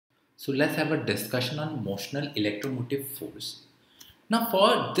So let's have a discussion on motional electromotive force. Now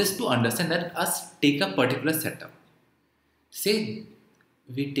for this to understand, let us take a particular setup. Say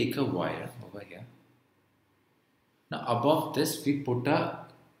we take a wire over here. Now above this we put a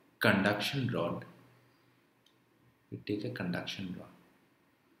conduction rod. We take a conduction rod.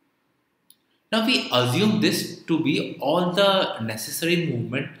 Now we assume this to be all the necessary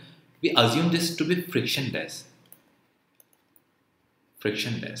movement. We assume this to be frictionless.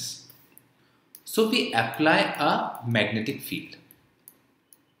 Frictionless. So we apply a magnetic field.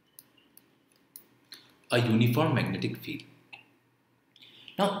 A uniform magnetic field.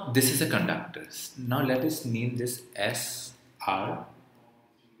 Now this is a conductor. Now let us name this S, R,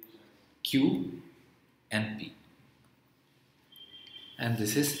 Q and P. And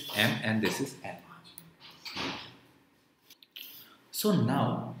this is M and this is N. So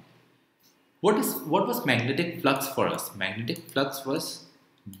now what was magnetic flux for us? Magnetic flux was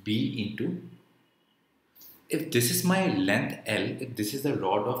B into, if this is my length L, if this is the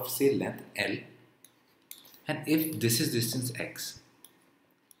rod of say length L, and if this is distance x.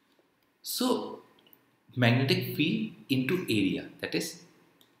 So magnetic field into area, that is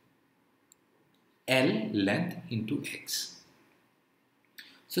L length into x.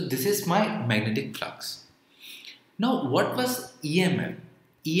 So this is my magnetic flux. Now what was EMF?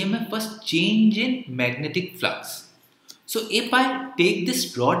 EMF was change in magnetic flux. So if I take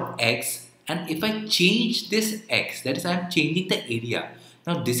this rod x and if I change this x, that is I am changing the area.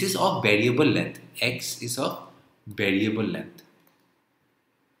 Now this is of variable length. X is of variable length.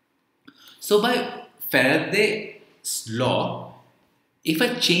 So by Faraday's law, if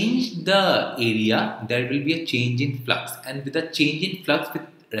I change the area, there will be a change in flux. And with a change in flux with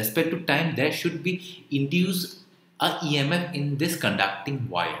respect to time, there should be induced a EMF in this conducting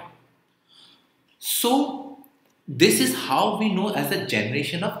wire. So this is how we know as the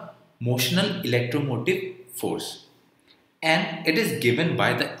generation of motional electromotive force, and it is given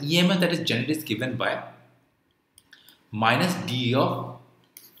by the EMF that is generated is given by minus d of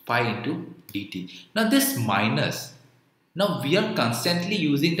phi into dt. Now this minus, now we are constantly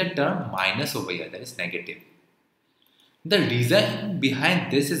using the term minus over here, that is negative. The reason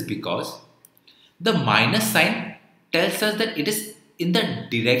behind this is because the minus sign tells us that it is in the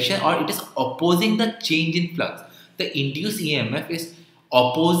direction or it is opposing the change in flux. The induced EMF is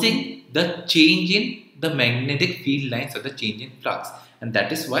opposing the change in the magnetic field lines or the change in flux, and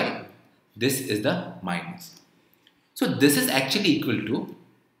that is why this is the minus. So this is actually equal to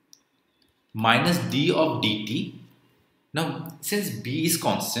minus d of dt. Now since b is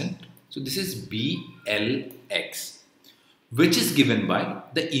constant, so this is blx, which is given by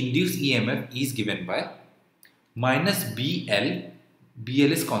the induced EMF is given by minus bl.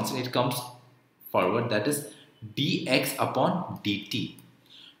 Bl is constant, it comes forward, that is dx upon dt.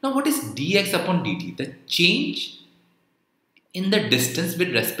 Now what is dx upon dt? The change in the distance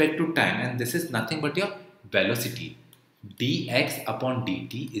with respect to time, and this is nothing but your velocity. Dx upon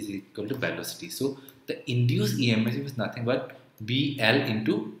dt is equal to velocity. So the induced EMF is nothing but bl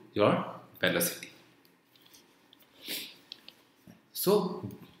into your velocity. So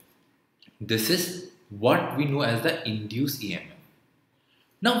this is what we know as the induced EMF.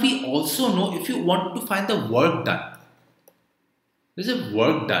 Now we also know, if you want to find the work done, this is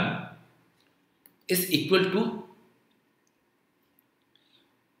work done is equal to,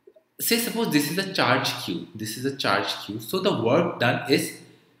 say suppose this is a charge q, this is a charge q. So the work done is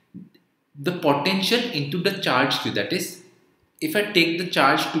the potential into the charge q, that is if I take the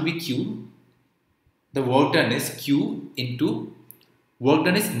charge to be q, the work done is q into work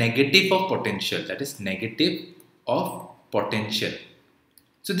done is negative of potential, that is negative of potential.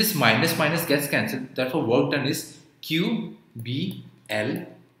 So this minus minus gets cancelled, therefore work done is q b l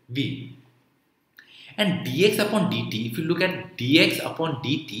v. And dx upon dt, if you look at dx upon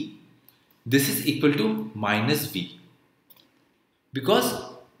dt, this is equal to minus v, because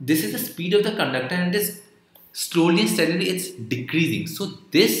this is the speed of the conductor and it is slowly and steadily it's decreasing. So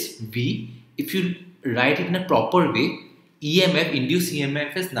this v, if you write it in a proper way, EMF, induced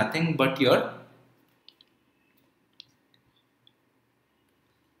EMF is nothing but your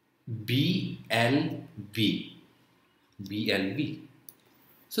BLV. BLV.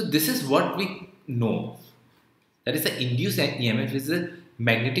 So this is what we know. That is the induced EMF is the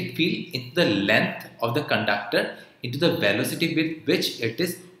magnetic field into the length of the conductor into the velocity with which it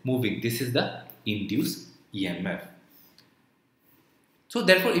is moving. This is the induced EMF. So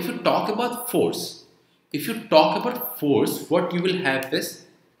therefore, if you talk about force, what you will have is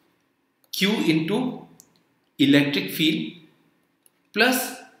Q into electric field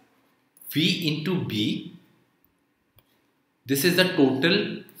plus V into B. This is the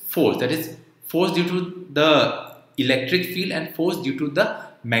total force, that is force due to the electric field and force due to the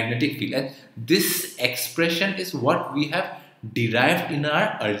magnetic field. And this expression is what we have derived in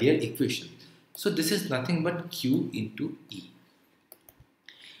our earlier equation. So this is nothing but Q into E.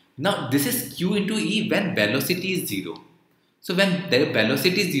 Now this is Q into E when velocity is 0. So when the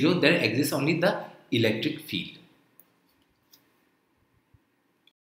velocity is 0, there exists only the electric field.